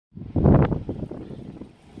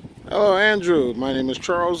Hello, Andrew. My name is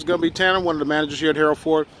Charles Gumby Tanner, one of the managers here at Harold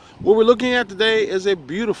Ford. What we're looking at today is a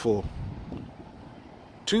beautiful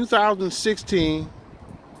 2016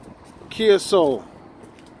 Kia Soul.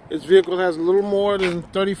 This vehicle has a little more than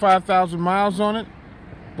 35,000 miles on it,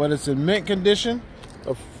 but it's in mint condition.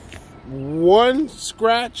 One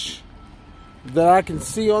scratch that I can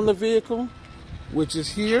see on the vehicle, which is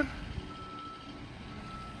here.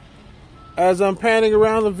 As I'm panning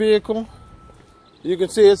around the vehicle, you can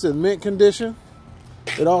see it's in mint condition.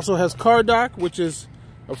 It also has CarDoc, which is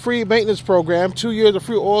a free maintenance program, 2 years of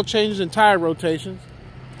free oil changes and tire rotations.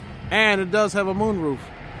 And it does have a moonroof.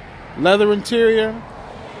 Leather interior.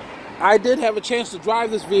 I did have a chance to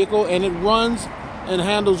drive this vehicle and it runs and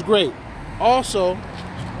handles great. Also,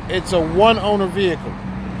 it's a one-owner vehicle.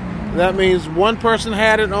 That means one person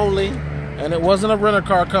had it only, and it wasn't a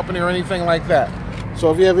rent-a-car company or anything like that.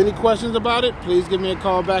 So if you have any questions about it, please give me a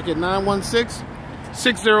call back at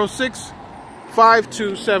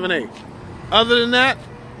 916-606-5278. Other than that,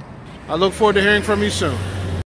 I look forward to hearing from you soon.